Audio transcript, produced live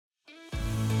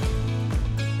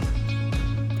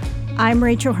I'm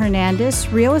Rachel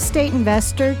Hernandez, real estate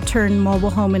investor turned mobile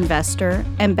home investor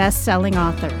and best-selling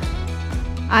author.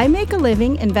 I make a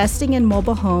living investing in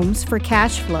mobile homes for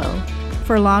cash flow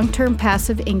for long-term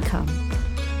passive income.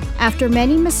 After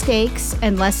many mistakes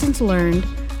and lessons learned,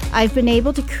 I've been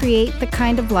able to create the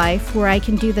kind of life where I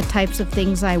can do the types of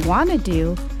things I want to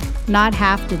do, not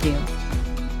have to do.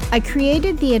 I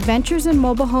created the Adventures in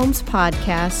Mobile Homes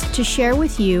podcast to share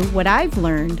with you what I've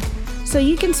learned so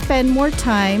you can spend more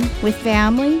time with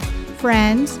family,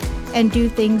 friends, and do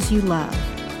things you love.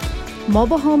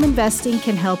 Mobile home investing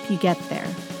can help you get there.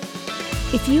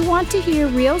 If you want to hear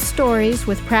real stories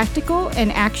with practical and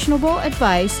actionable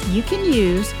advice you can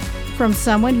use from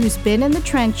someone who's been in the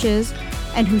trenches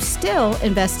and who's still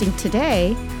investing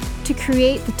today to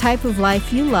create the type of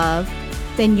life you love,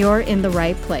 then you're in the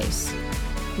right place.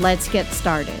 Let's get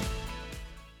started.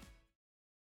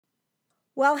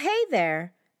 Well, hey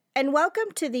there, and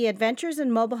welcome to the Adventures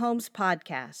in Mobile Homes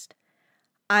podcast.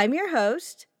 I'm your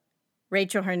host,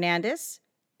 Rachel Hernandez,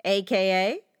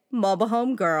 aka Mobile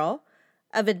Home Girl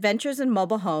of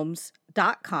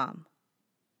AdventuresinMobileHomes.com.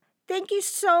 Thank you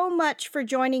so much for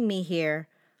joining me here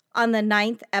on the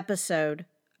 9th episode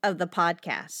of the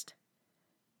podcast.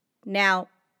 Now,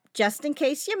 just in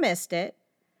case you missed it,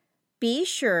 be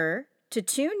sure to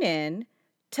tune in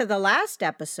to the last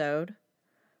episode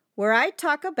where I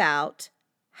talk about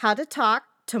how to talk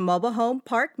to mobile home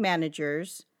park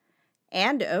managers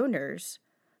and owners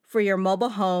for your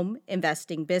mobile home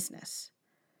investing business.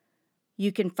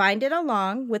 You can find it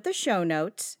along with the show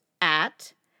notes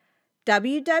at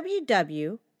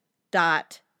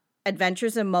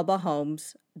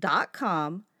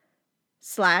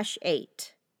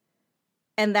www.adventuresinmobilehomes.com/8.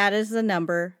 And that is the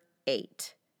number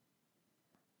 8.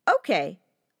 Okay,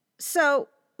 so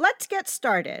let's get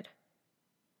started.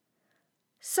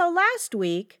 So last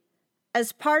week,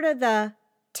 as part of the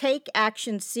Take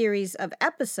Action series of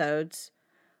episodes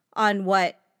on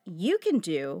what you can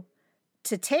do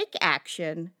to take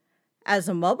action as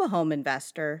a mobile home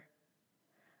investor,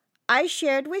 I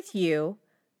shared with you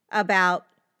about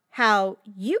how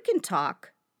you can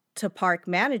talk to park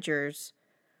managers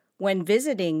when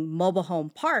visiting mobile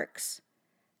home parks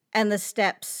and the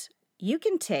steps you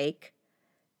can take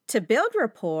to build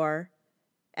rapport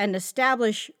and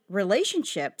establish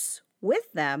relationships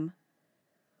with them,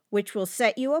 which will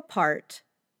set you apart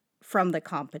from the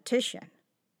competition.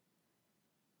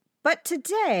 But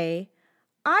today,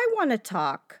 I want to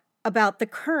talk about the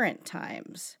current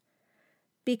times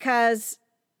because,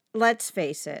 let's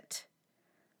face it,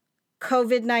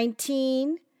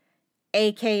 COVID-19,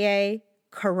 aka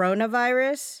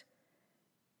coronavirus,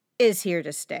 is here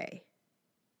to stay.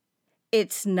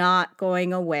 It's not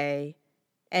going away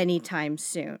anytime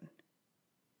soon.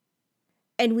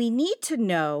 And we need to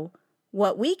know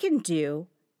what we can do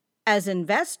as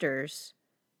investors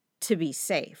to be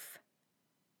safe.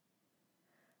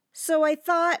 So I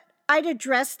thought I'd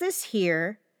address this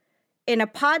here in a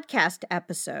podcast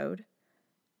episode,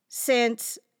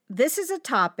 since this is a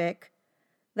topic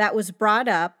that was brought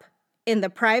up in the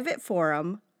private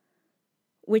forum,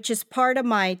 which is part of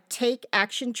my Take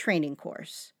Action training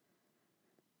course.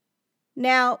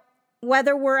 Now,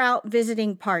 whether we're out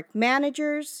visiting park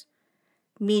managers,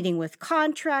 meeting with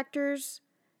contractors,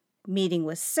 meeting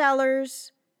with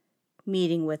sellers,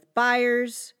 meeting with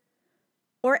buyers,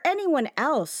 or anyone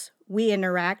else we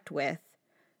interact with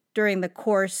during the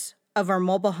course of our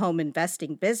mobile home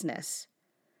investing business,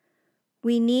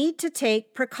 we need to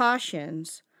take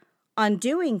precautions on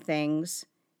doing things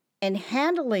and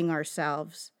handling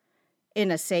ourselves in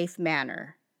a safe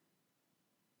manner.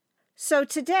 So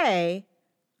today,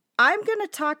 I'm going to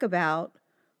talk about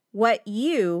what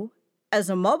you,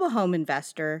 as a mobile home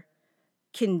investor,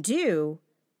 can do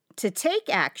to take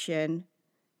action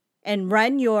and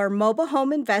run your mobile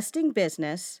home investing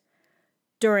business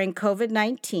during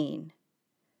COVID-19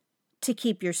 to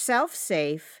keep yourself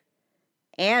safe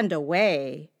and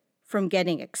away from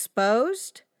getting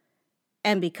exposed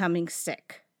and becoming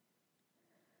sick.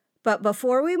 But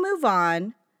before we move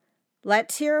on,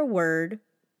 let's hear a word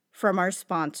from our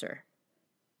sponsor.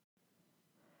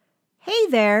 Hey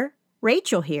there,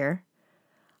 Rachel here.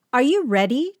 Are you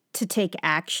ready to take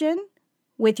action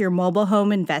with your mobile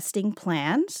home investing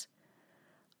plans?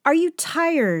 Are you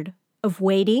tired of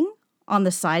waiting on the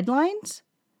sidelines?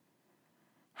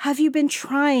 Have you been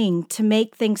trying to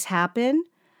make things happen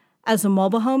as a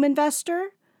mobile home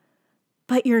investor,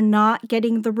 but you're not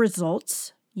getting the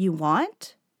results you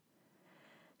want?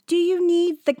 Do you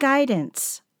need the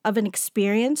guidance of an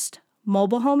experienced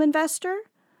mobile home investor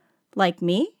like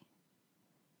me?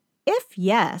 If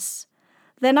yes,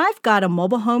 then I've got a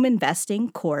mobile home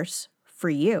investing course for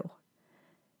you.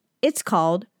 It's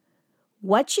called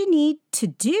What You Need to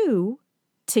Do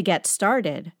to Get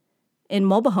Started in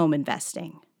Mobile Home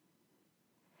Investing.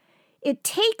 It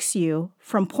takes you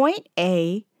from point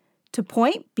A to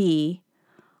point B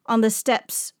on the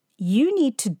steps you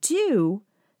need to do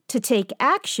to take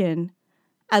action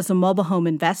as a mobile home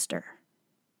investor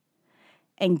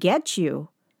and get you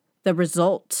the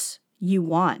results you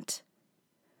want.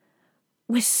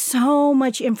 With so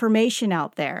much information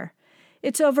out there,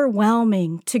 it's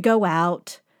overwhelming to go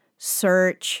out,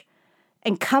 search,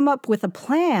 and come up with a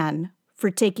plan for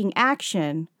taking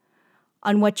action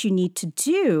on what you need to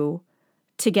do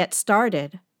to get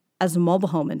started as a mobile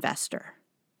home investor.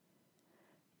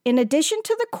 In addition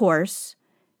to the course,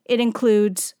 it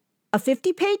includes a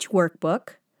 50-page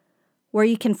workbook where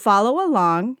you can follow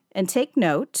along and take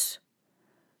notes,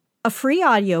 a free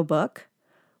audiobook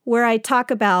where I talk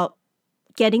about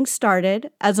getting started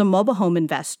as a mobile home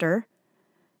investor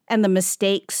and the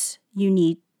mistakes you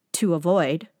need to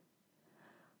avoid.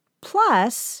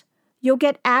 Plus, you'll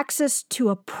get access to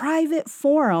a private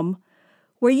forum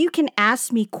where you can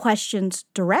ask me questions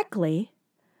directly,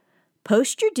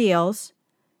 post your deals,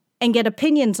 and get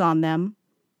opinions on them,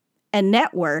 and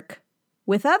network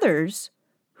with others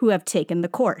who have taken the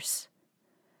course.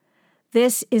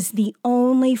 This is the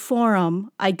only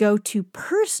forum I go to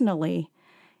personally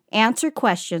answer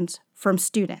questions from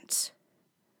students.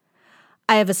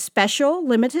 I have a special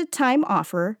limited time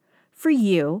offer for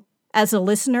you as a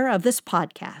listener of this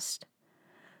podcast.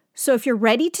 So if you're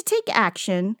ready to take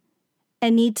action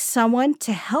and need someone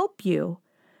to help you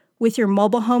with your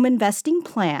mobile home investing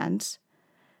plans,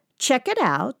 check it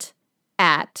out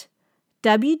at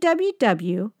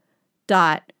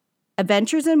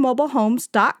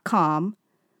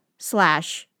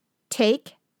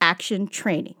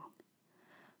www.adventuresinmobilehomes.com/take-action-training.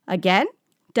 Again,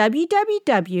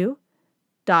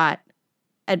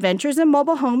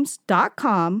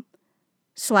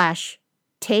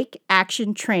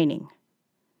 www.adventuresinmobilehomes.com/take-action-training.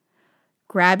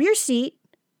 Grab your seat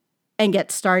and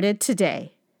get started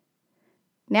today.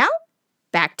 Now,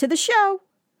 back to the show.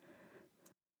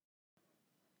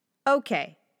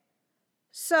 Okay,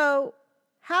 so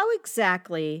how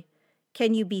exactly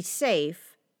can you be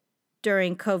safe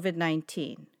during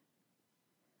COVID-19?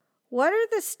 What are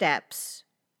the steps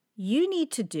you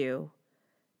need to do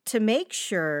to make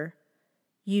sure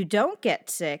you don't get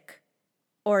sick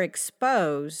or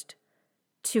exposed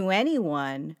to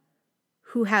anyone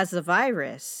who has the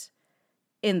virus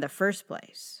in the first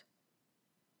place?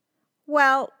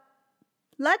 Well,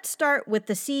 let's start with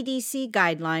the CDC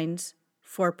guidelines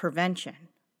for prevention.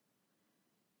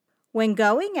 When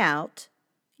going out,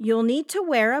 you'll need to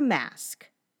wear a mask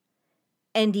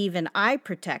and even eye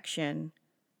protection,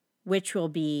 which will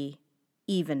be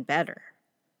even better.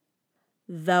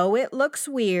 Though it looks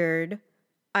weird,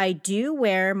 I do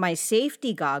wear my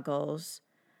safety goggles,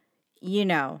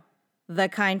 the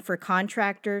kind for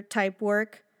contractor type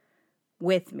work,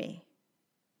 with me.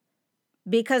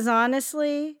 Because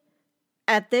honestly,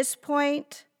 at this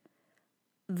point,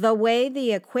 the way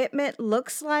the equipment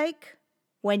looks like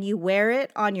when you wear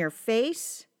it on your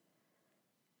face,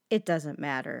 it doesn't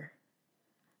matter,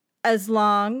 as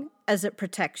long as it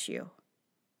protects you.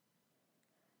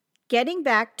 Getting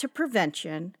back to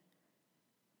prevention,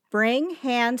 bring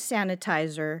hand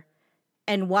sanitizer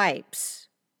and wipes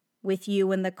with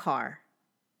you in the car.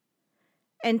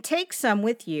 And take some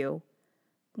with you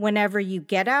whenever you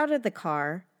get out of the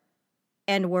car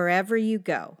and wherever you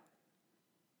go.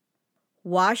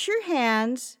 Wash your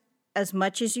hands as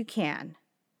much as you can.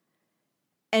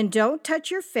 And don't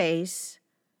touch your face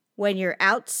when you're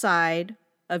outside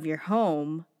of your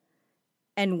home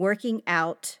and working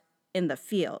out in the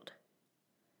field.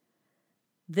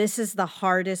 This is the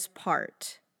hardest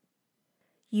part.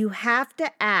 You have to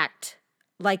act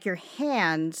like your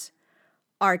hands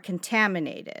are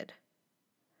contaminated.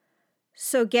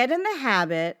 So get in the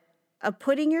habit of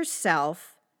putting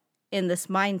yourself in this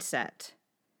mindset.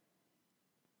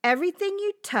 Everything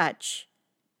you touch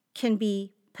can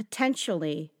be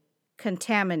potentially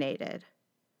contaminated.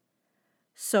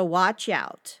 So watch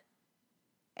out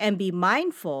and be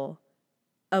mindful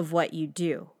of what you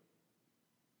do.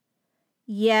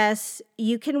 Yes,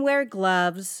 you can wear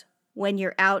gloves when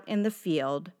you're out in the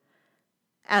field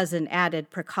as an added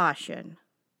precaution.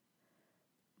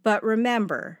 But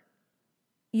remember,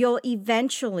 you'll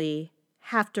eventually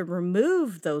have to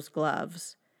remove those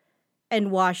gloves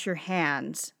and wash your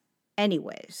hands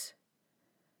anyways.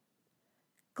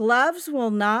 Gloves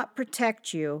will not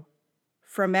protect you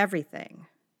from everything.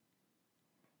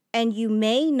 And you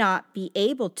may not be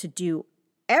able to do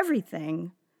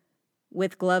everything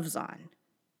with gloves on.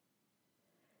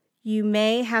 you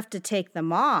may have to take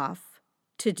them off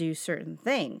to do certain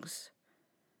things.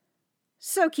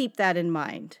 So keep that in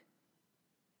mind.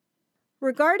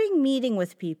 Regarding meeting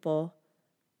with people,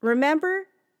 remember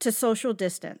to social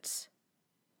distance.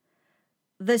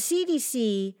 The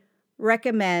CDC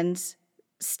recommends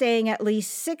staying at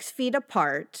least 6 feet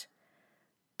apart,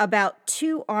 about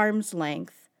 2 arms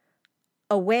length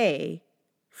away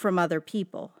from other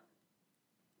people.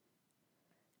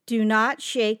 Do not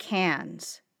shake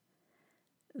hands.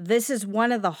 This is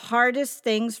one of the hardest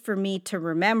things for me to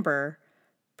remember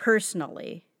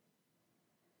personally,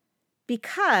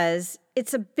 because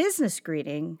it's a business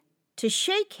greeting to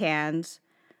shake hands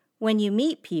when you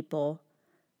meet people,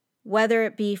 whether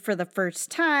it be for the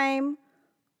first time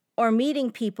or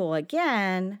meeting people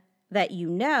again that you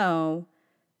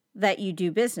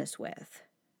do business with.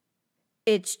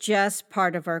 It's just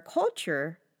part of our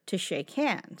culture to shake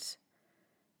hands.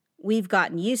 We've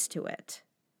gotten used to it.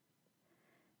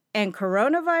 And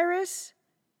coronavirus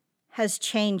has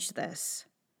changed this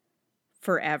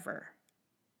forever.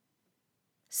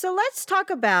 So let's talk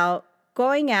about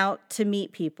going out to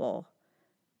meet people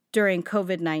during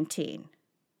COVID-19.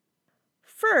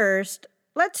 First,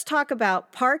 let's talk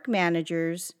about park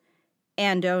managers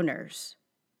and owners.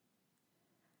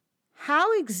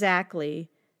 How exactly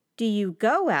do you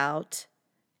go out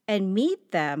and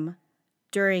meet them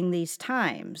during these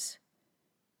times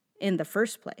in the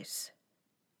first place?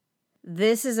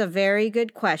 This is a very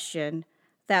good question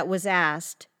that was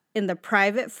asked in the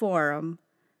private forum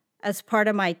as part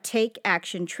of my Take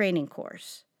Action training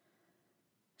course.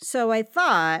 So I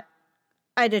thought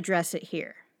I'd address it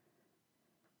here.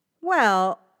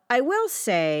 Well, I will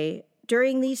say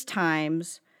during these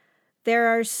times, there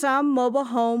are some mobile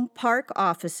home park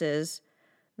offices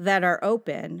that are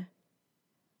open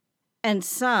and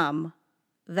some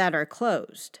that are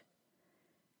closed,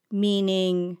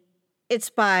 meaning it's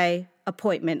by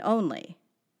appointment only.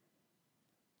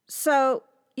 So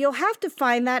you'll have to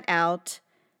find that out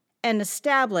and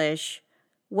establish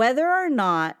whether or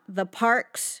not the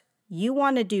parks you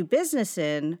want to do business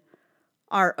in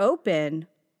are open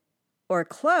or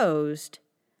closed,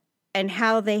 and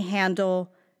how they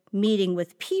handle meeting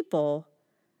with people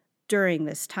during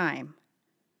this time.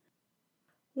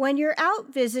 When you're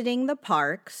out visiting the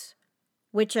parks,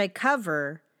 which I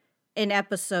cover in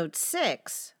episode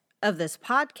 6 of this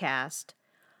podcast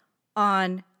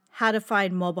on how to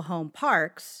find mobile home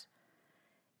parks,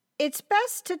 it's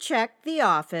best to check the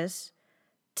office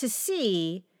to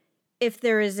see if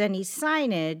there is any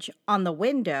signage on the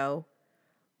window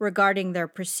regarding their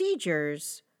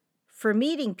procedures for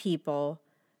meeting people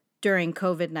during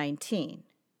COVID-19.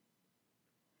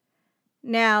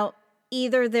 Now,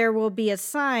 either there will be a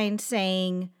sign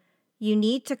saying you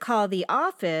need to call the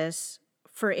office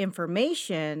for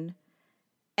information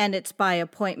and it's by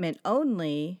appointment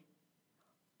only,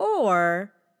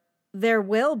 or there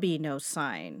will be no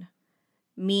sign,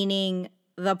 meaning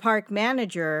the park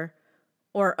manager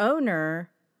or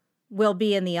owner will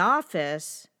be in the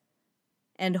office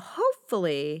and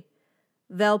hopefully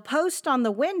they'll post on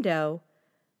the window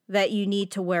that you need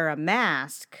to wear a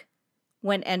mask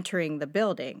when entering the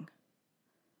building.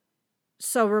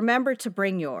 So remember to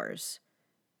bring yours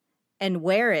and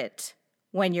wear it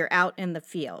when you're out in the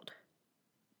field.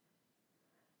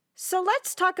 So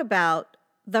let's talk about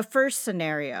the first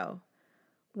scenario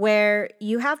where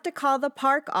you have to call the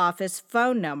park office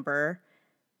phone number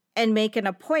and make an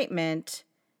appointment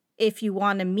if you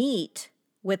want to meet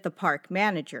with the park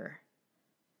manager.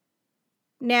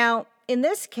 Now, in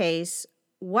this case,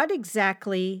 what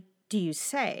exactly do you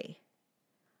say?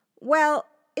 Well,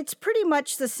 it's pretty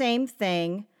much the same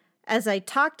thing as I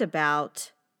talked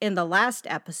about in the last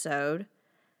episode,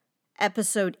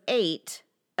 episode 8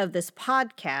 of this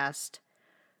podcast,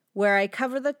 where I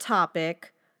cover the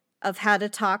topic of how to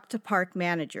talk to park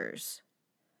managers.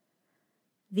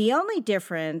 The only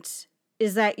difference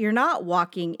is that you're not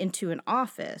walking into an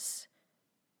office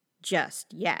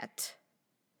just yet.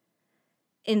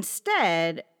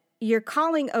 Instead, you're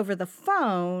calling over the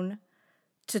phone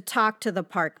to talk to the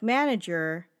park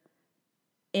manager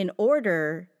in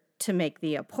order to make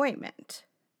the appointment.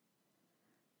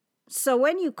 So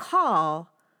when you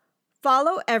call,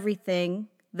 follow everything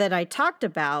that I talked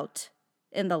about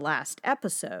in the last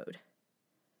episode.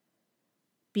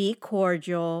 Be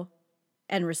cordial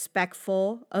and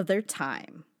respectful of their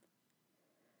time.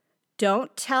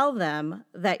 Don't tell them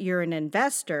that you're an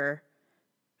investor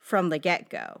from the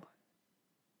get-go.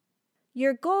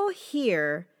 Your goal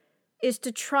here is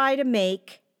to try to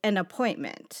make an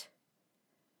appointment.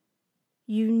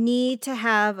 You need to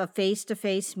have a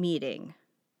face-to-face meeting,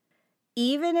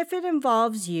 even if it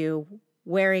involves you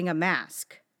wearing a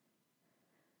mask.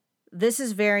 This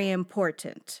is very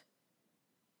important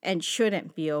and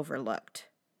shouldn't be overlooked.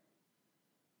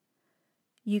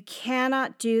 You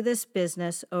cannot do this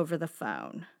business over the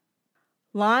phone.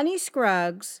 Lonnie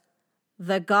Scruggs,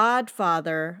 the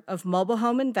godfather of mobile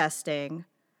home investing,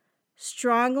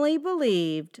 strongly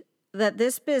believed that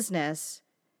this business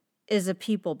is a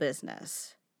people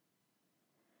business.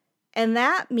 And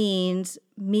that means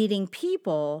meeting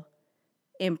people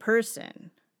in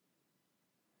person,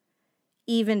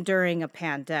 even during a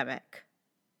pandemic,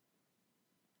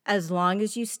 as long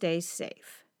as you stay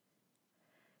safe.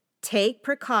 Take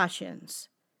precautions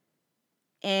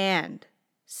and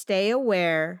stay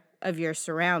aware of your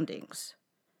surroundings.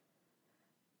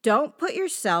 Don't put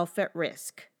yourself at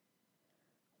risk.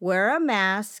 Wear a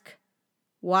mask,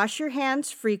 wash your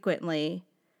hands frequently,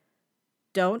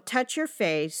 don't touch your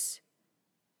face,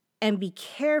 and be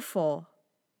careful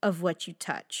of what you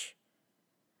touch.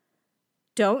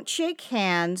 Don't shake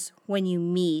hands when you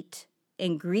meet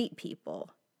and greet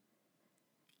people.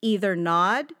 Either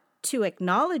nod to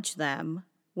acknowledge them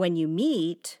when you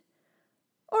meet,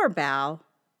 or bow,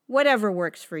 whatever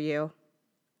works for you.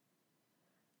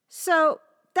 So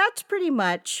that's pretty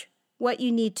much what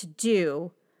you need to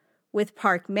do with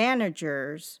park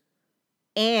managers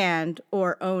and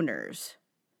or owners.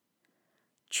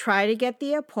 Try to get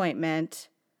the appointment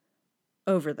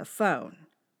over the phone.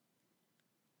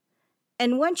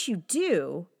 And once you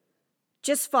do,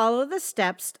 just follow the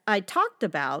steps I talked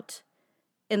about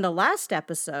in the last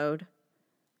episode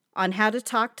on how to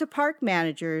talk to park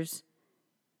managers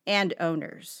and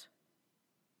owners.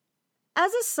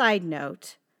 As a side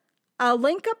note, I'll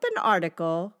link up an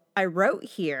article I wrote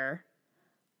here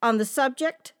on the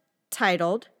subject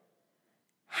titled,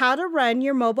 How to Run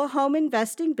Your Mobile Home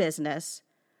Investing Business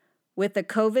with the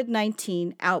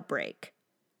COVID-19 Outbreak,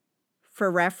 for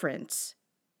reference,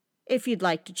 if you'd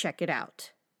like to check it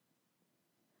out.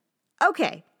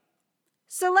 Okay,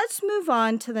 so let's move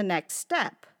on to the next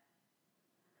step.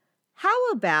 How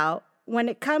about when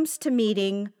it comes to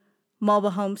meeting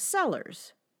mobile home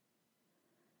sellers?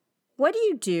 What do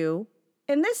you do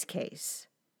in this case?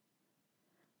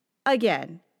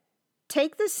 Again,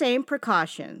 take the same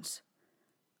precautions.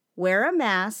 Wear a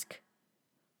mask,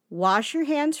 wash your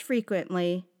hands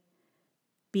frequently,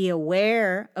 be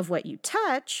aware of what you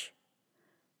touch,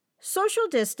 social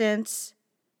distance,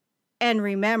 and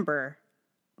remember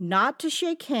not to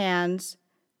shake hands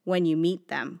when you meet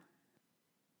them.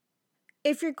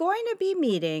 If you're going to be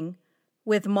meeting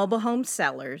with mobile home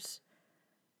sellers,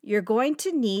 you're going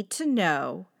to need to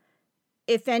know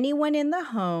if anyone in the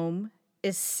home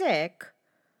is sick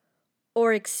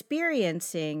or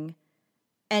experiencing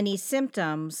any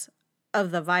symptoms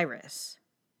of the virus.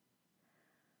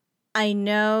 I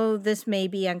know this may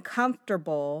be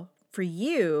uncomfortable for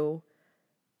you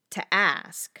to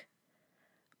ask,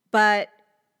 but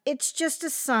it's just a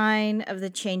sign of the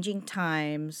changing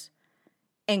times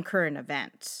and current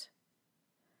events.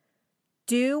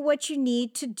 Do what you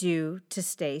need to do to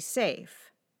stay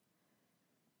safe.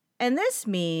 And this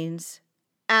means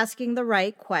asking the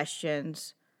right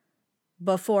questions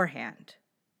beforehand.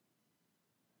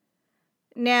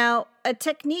 Now, a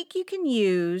technique you can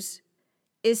use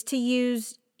is to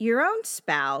use your own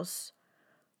spouse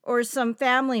or some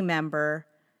family member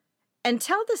and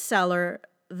tell the seller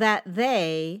that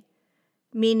they,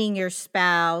 meaning your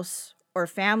spouse or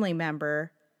family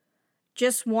member,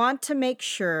 just want to make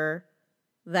sure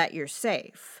that you're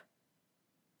safe,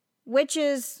 which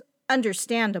is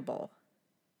understandable.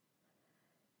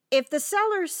 If the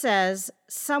seller says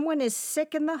someone is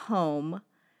sick in the home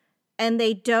and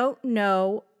they don't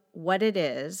know what it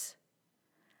is,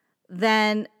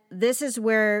 then this is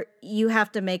where you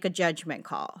have to make a judgment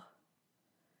call.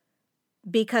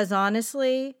 Because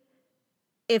honestly,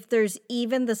 if there's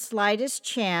even the slightest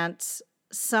chance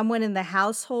someone in the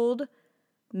household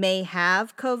may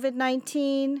have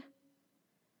COVID-19,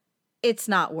 it's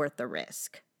not worth the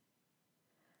risk,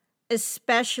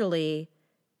 especially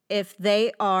if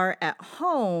they are at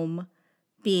home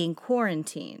being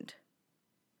quarantined.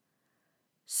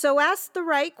 So ask the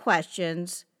right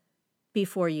questions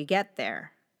before you get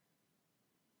there.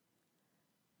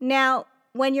 Now,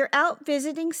 when you're out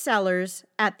visiting sellers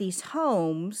at these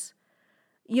homes,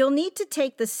 you'll need to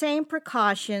take the same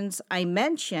precautions I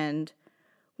mentioned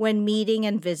when meeting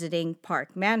and visiting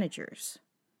park managers.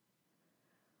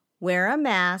 Wear a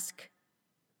mask,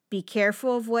 be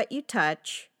careful of what you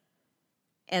touch,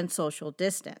 and social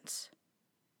distance.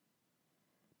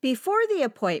 Before the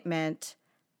appointment,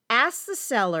 ask the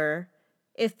seller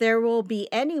if there will be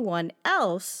anyone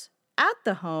else at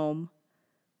the home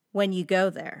when you go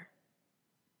there.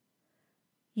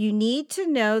 you need to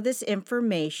know this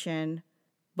information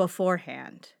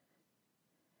beforehand.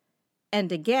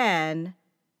 And again,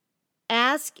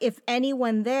 ask if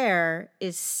anyone there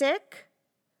is sick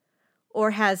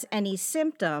or has any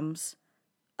symptoms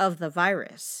of the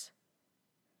virus.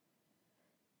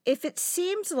 If it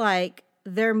seems like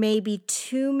there may be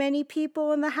too many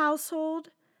people in the household,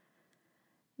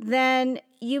 then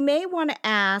you may want to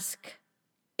ask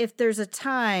if there's a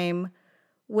time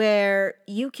where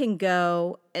you can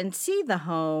go and see the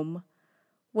home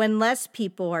when less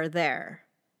people are there,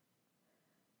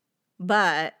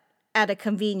 but at a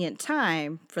convenient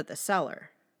time for the seller.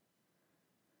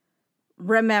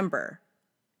 Remember,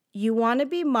 you want to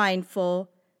be mindful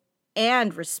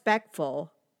and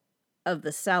respectful of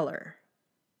the seller.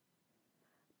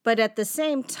 But at the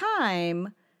same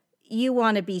time, you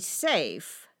want to be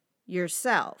safe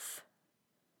yourself.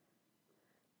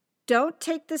 Don't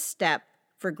take the step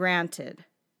for granted,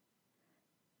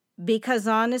 because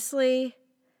honestly,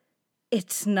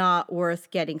 it's not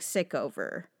worth getting sick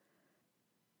over.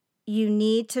 You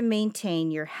need to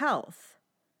maintain your health.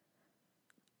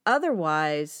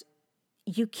 Otherwise,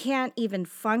 you can't even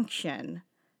function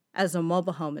as a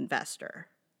mobile home investor.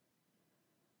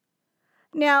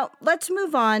 Now, let's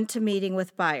move on to meeting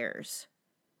with buyers.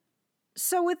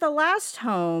 So with the last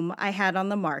home I had on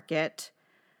the market,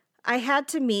 I had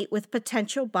to meet with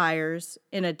potential buyers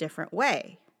in a different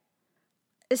way.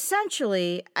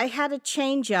 Essentially, I had to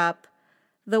change up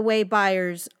the way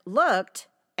buyers looked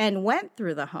and went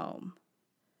through the home.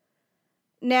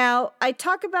 Now, I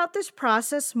talk about this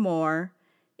process more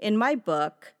in my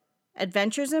book,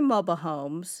 Adventures in Mobile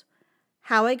Homes,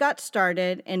 How I Got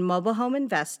Started in Mobile Home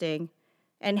Investing,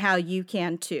 and how you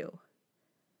can too,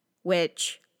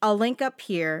 which I'll link up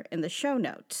here in the show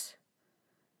notes.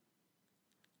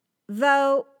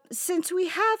 Though, since we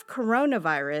have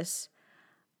coronavirus,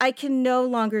 I can no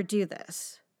longer do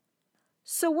this.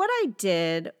 So what I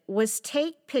did was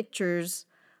take pictures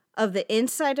of the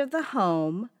inside of the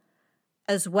home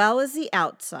as well as the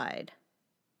outside.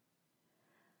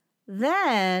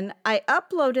 Then I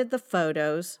uploaded the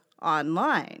photos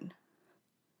online.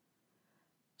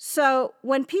 So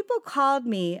when people called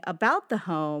me about the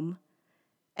home,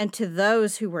 and to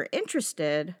those who were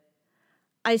interested,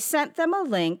 I sent them a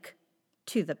link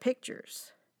to the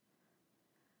pictures.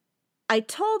 I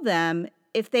told them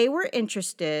if they were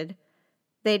interested,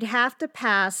 they'd have to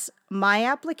pass my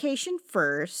application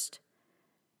first,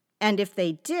 and if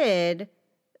they did,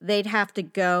 they'd have to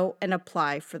go and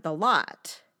apply for the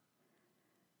lot.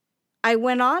 I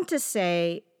went on to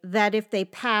say that if they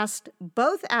passed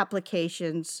both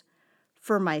applications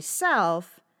for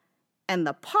myself and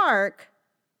the park,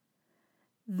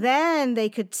 then they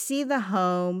could see the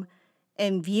home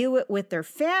and view it with their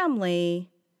family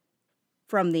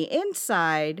from the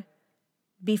inside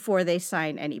before they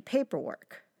sign any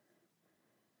paperwork.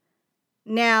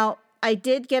 Now, I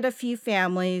did get a few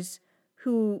families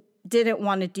who didn't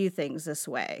want to do things this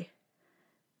way.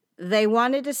 They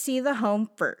wanted to see the home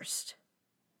first,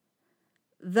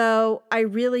 though I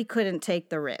really couldn't take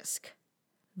the risk.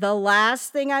 The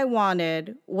last thing I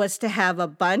wanted was to have a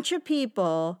bunch of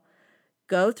people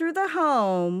go through the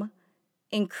home,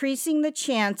 increasing the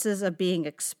chances of being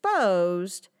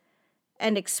exposed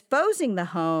and exposing the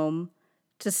home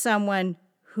to someone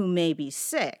who may be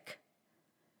sick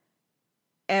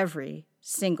every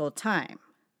single time.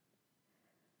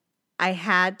 I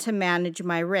had to manage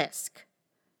my risk.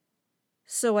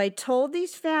 So I told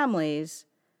these families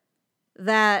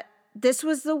that this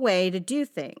was the way to do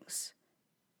things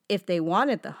if they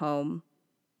wanted the home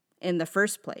in the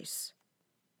first place.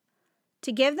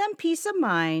 To give them peace of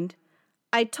mind,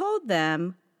 I told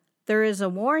them there is a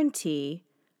warranty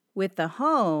with the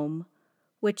home,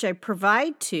 which I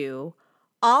provide to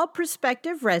all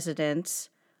prospective residents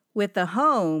with the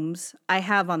homes I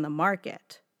have on the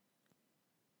market.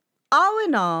 All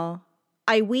in all,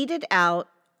 I weeded out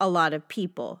a lot of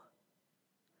people,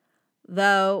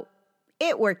 though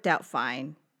it worked out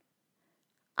fine.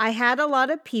 I had a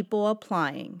lot of people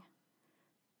applying,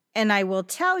 and I will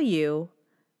tell you,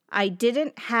 I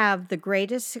didn't have the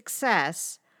greatest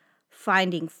success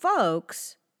finding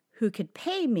folks who could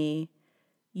pay me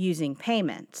using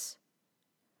payments.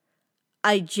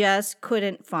 I just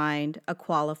couldn't find a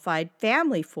qualified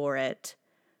family for it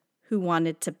who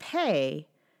wanted to pay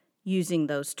using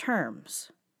those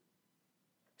terms.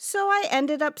 So I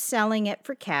ended up selling it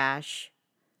for cash,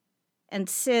 and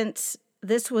since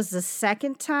this was the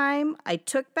second time I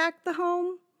took back the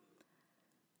home,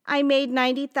 I made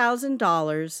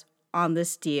 $90,000 on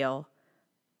this deal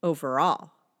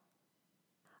overall.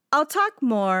 I'll talk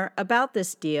more about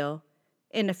this deal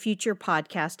in a future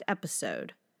podcast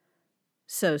episode,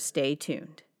 so stay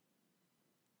tuned.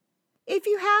 If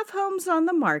you have homes on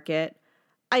the market,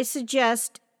 I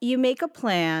suggest you make a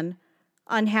plan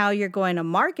on how you're going to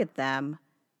market them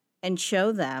and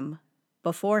show them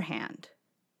beforehand,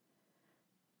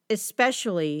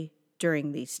 especially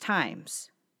during these times.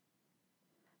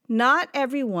 Not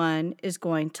everyone is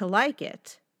going to like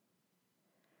it,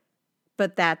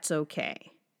 but that's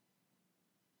okay.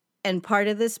 And part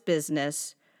of this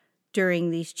business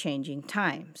during these changing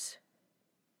times.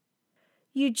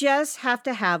 You just have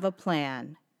to have a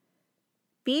plan.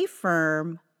 Be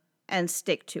firm and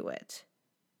stick to it.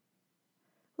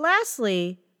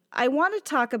 Lastly, I want to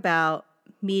talk about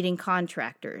meeting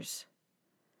contractors.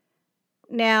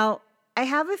 Now, I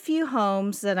have a few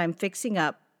homes that I'm fixing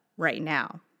up right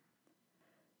now.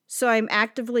 So I'm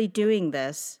actively doing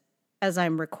this as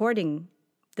I'm recording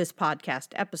this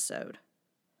podcast episode.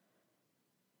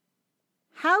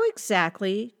 How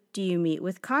exactly do you meet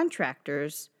with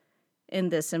contractors in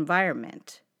this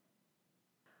environment?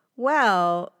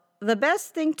 Well, the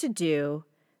best thing to do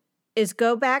is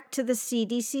go back to the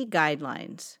CDC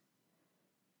guidelines.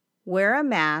 Wear a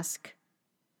mask.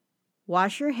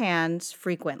 Wash your hands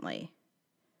frequently.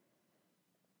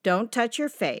 Don't touch your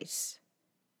face.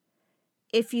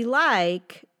 If you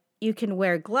like, you can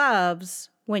wear gloves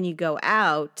when you go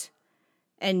out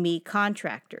and meet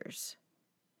contractors.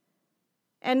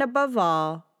 And above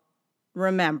all,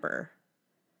 remember,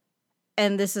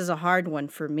 and this is a hard one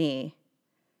for me,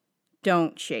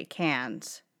 don't shake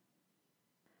hands.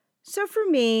 So for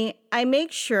me, I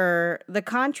make sure the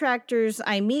contractors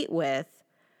I meet with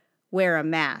wear a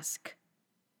mask.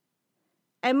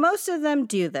 And most of them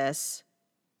do this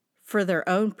for their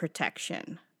own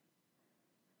protection.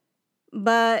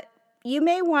 But you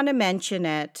may want to mention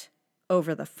it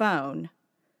over the phone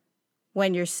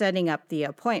when you're setting up the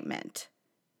appointment.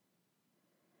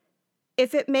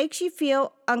 If it makes you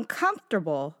feel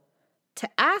uncomfortable to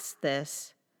ask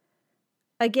this,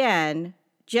 again,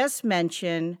 just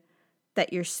mention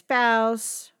that your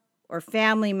spouse or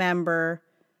family member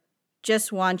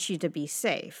just wants you to be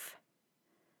safe,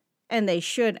 and they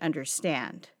should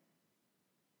understand.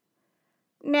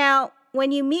 Now,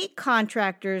 when you meet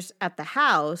contractors at the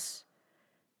house,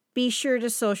 be sure to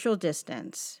social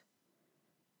distance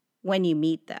when you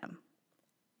meet them.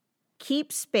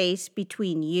 Keep space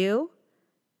between you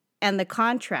and the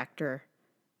contractor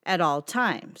at all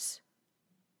times.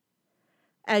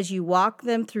 As you walk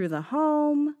them through the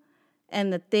home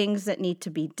and the things that need to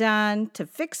be done to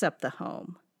fix up the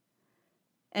home,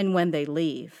 and when they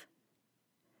leave.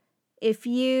 If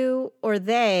you or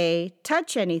they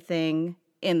touch anything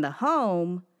in the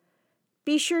home,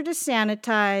 be sure to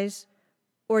sanitize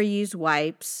or use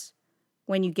wipes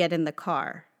when you get in the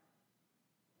car.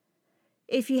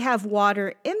 If you have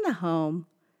water in the home,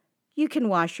 you can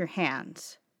wash your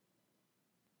hands.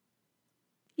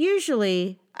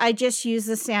 Usually, I just use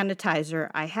the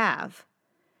sanitizer I have,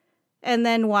 and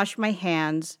then wash my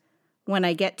hands when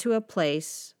I get to a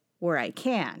place where I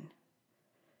can,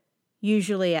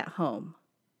 usually at home.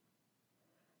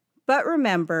 But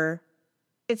remember,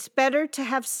 it's better to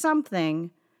have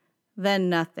something than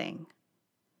nothing.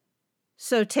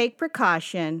 So take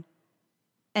precaution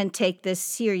and take this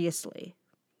seriously.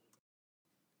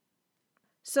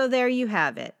 So there you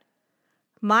have it.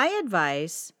 My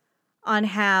advice on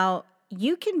how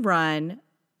you can run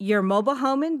your mobile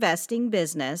home investing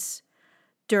business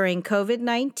during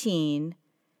COVID-19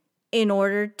 in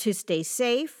order to stay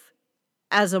safe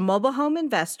as a mobile home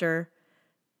investor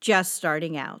just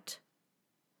starting out.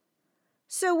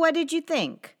 So what did you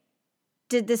think?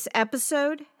 Did this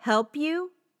episode help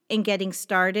you in getting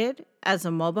started as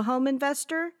a mobile home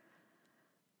investor?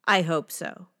 I hope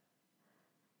so.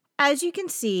 As you can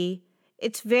see,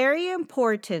 it's very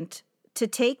important to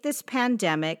take this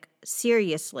pandemic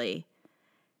seriously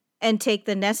and take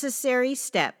the necessary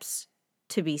steps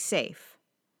to be safe.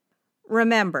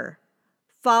 Remember,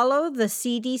 follow the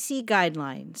CDC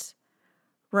guidelines.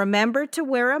 Remember to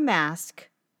wear a mask,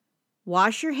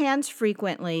 wash your hands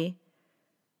frequently,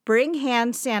 bring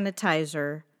hand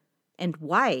sanitizer and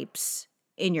wipes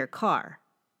in your car.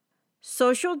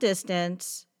 Social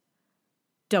distance,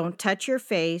 don't touch your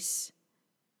face,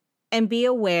 and be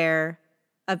aware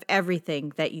of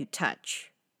everything that you touch.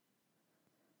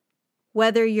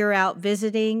 Whether you're out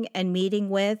visiting and meeting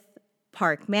with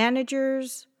park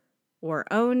managers or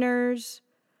owners,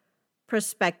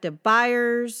 prospective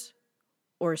buyers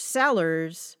or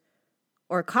sellers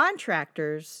or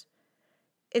contractors,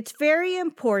 it's very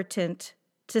important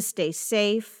to stay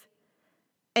safe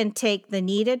and take the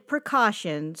needed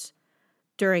precautions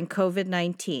during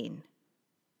COVID-19.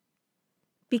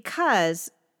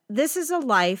 Because this is a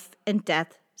life and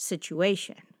death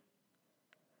situation.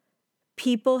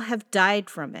 People have died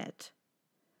from it.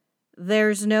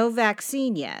 There's no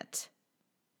vaccine yet,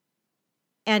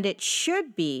 and it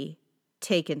should be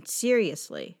taken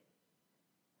seriously.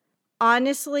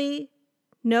 Honestly,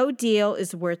 no deal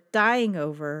is worth dying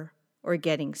over or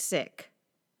getting sick.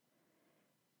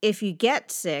 If you get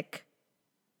sick,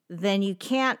 then you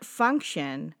can't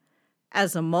function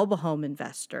as a mobile home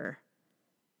investor,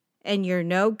 and you're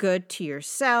no good to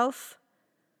yourself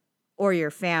or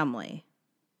your family.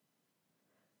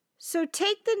 So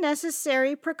take the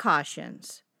necessary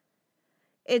precautions.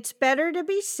 It's better to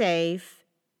be safe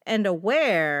and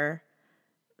aware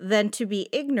than to be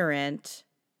ignorant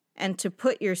and to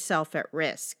put yourself at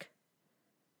risk.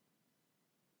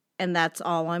 And that's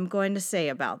all I'm going to say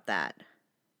about that.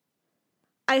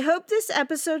 I hope this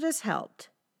episode has helped.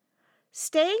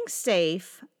 Staying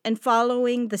safe and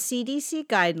following the CDC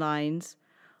guidelines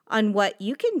on what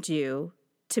you can do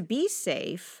to be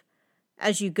safe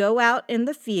as you go out in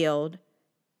the field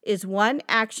is one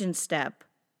action step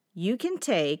you can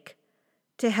take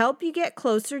to help you get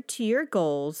closer to your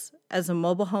goals as a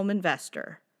mobile home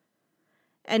investor.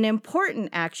 An important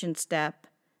action step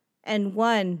and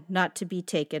one not to be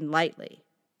taken lightly.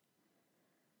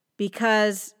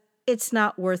 Because it's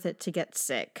not worth it to get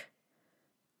sick,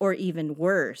 or even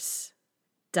worse,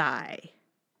 die.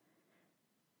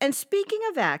 And speaking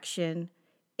of action,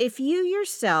 if you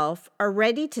yourself are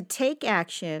ready to take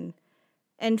action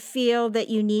and feel that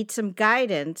you need some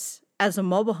guidance as a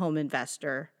mobile home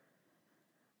investor,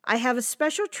 I have a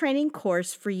special training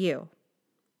course for you.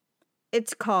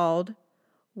 It's called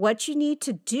What You Need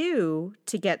to Do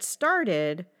to Get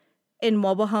Started in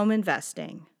Mobile Home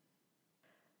Investing.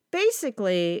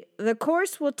 Basically, the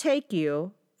course will take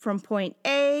you from point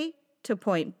A to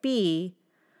point B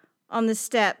on the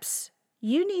steps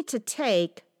you need to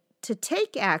take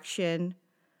action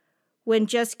when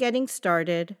just getting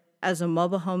started as a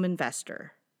mobile home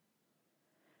investor.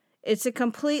 It's a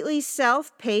completely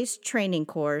self-paced training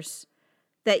course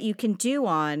that you can do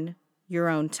on your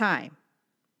own time.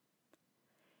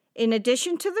 In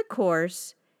addition to the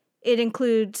course, it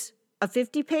includes a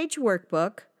 50-page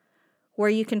workbook where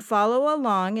you can follow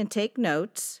along and take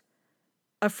notes,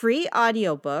 a free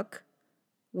audiobook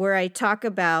where I talk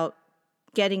about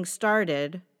getting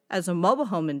started as a mobile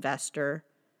home investor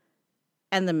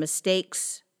and the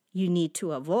mistakes you need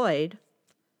to avoid.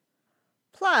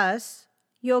 Plus,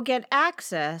 you'll get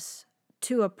access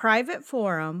to a private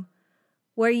forum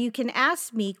where you can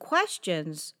ask me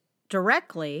questions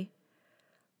directly,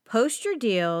 post your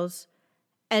deals,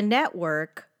 and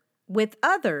network with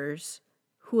others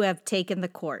who have taken the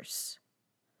course.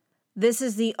 This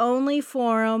is the only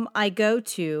forum I go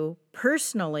to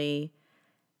personally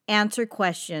answer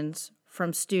questions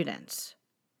from students.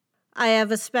 I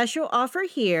have a special offer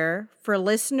here for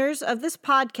listeners of this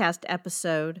podcast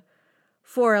episode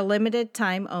for a limited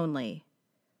time only.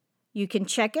 You can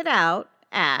check it out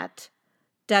at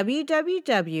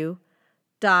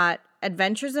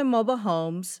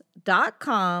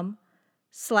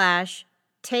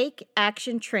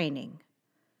www.adventuresinmobilehomes.com/takeactiontraining.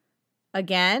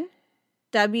 Again,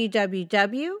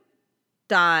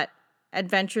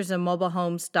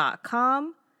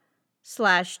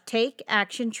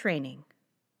 www.adventuresinmobilehomes.com/takeactiontraining.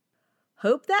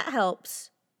 Hope that helps.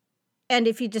 And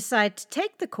if you decide to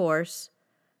take the course,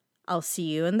 I'll see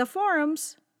you in the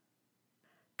forums.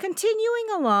 Continuing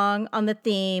along on the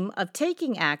theme of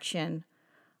taking action,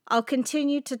 I'll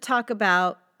continue to talk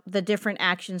about the different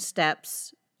action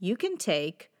steps you can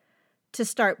take to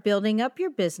start building up your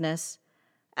business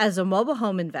as a mobile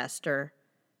home investor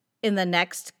in the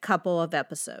next couple of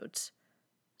episodes.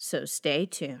 So stay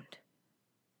tuned.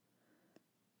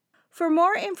 For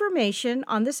more information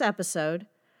on this episode,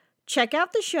 check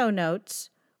out the show notes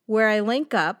where I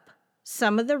link up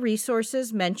some of the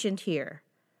resources mentioned here.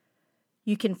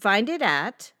 You can find it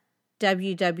at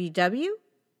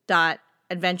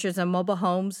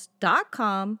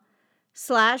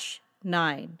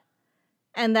www.adventuresinmobilehomes.com/9.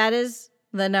 And that is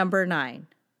the number 9.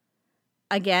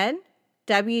 Again,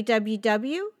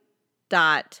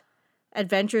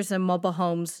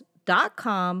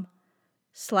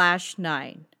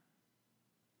 www.adventuresinmobilehomes.com/9.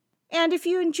 And if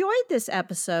you enjoyed this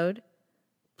episode,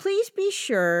 please be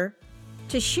sure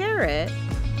to share it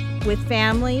with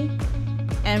family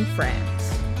and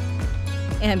friends.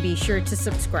 And be sure to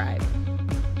subscribe.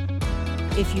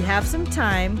 If you have some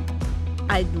time,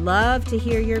 I'd love to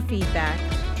hear your feedback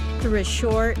through a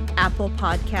short Apple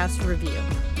Podcast review.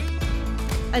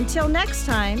 Until next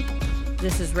time,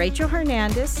 this is Rachel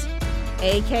Hernandez,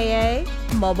 aka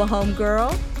Mobile Home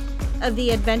Girl of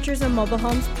the Adventures in Mobile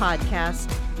Homes podcast,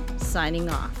 signing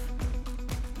off.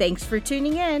 Thanks for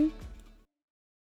tuning in.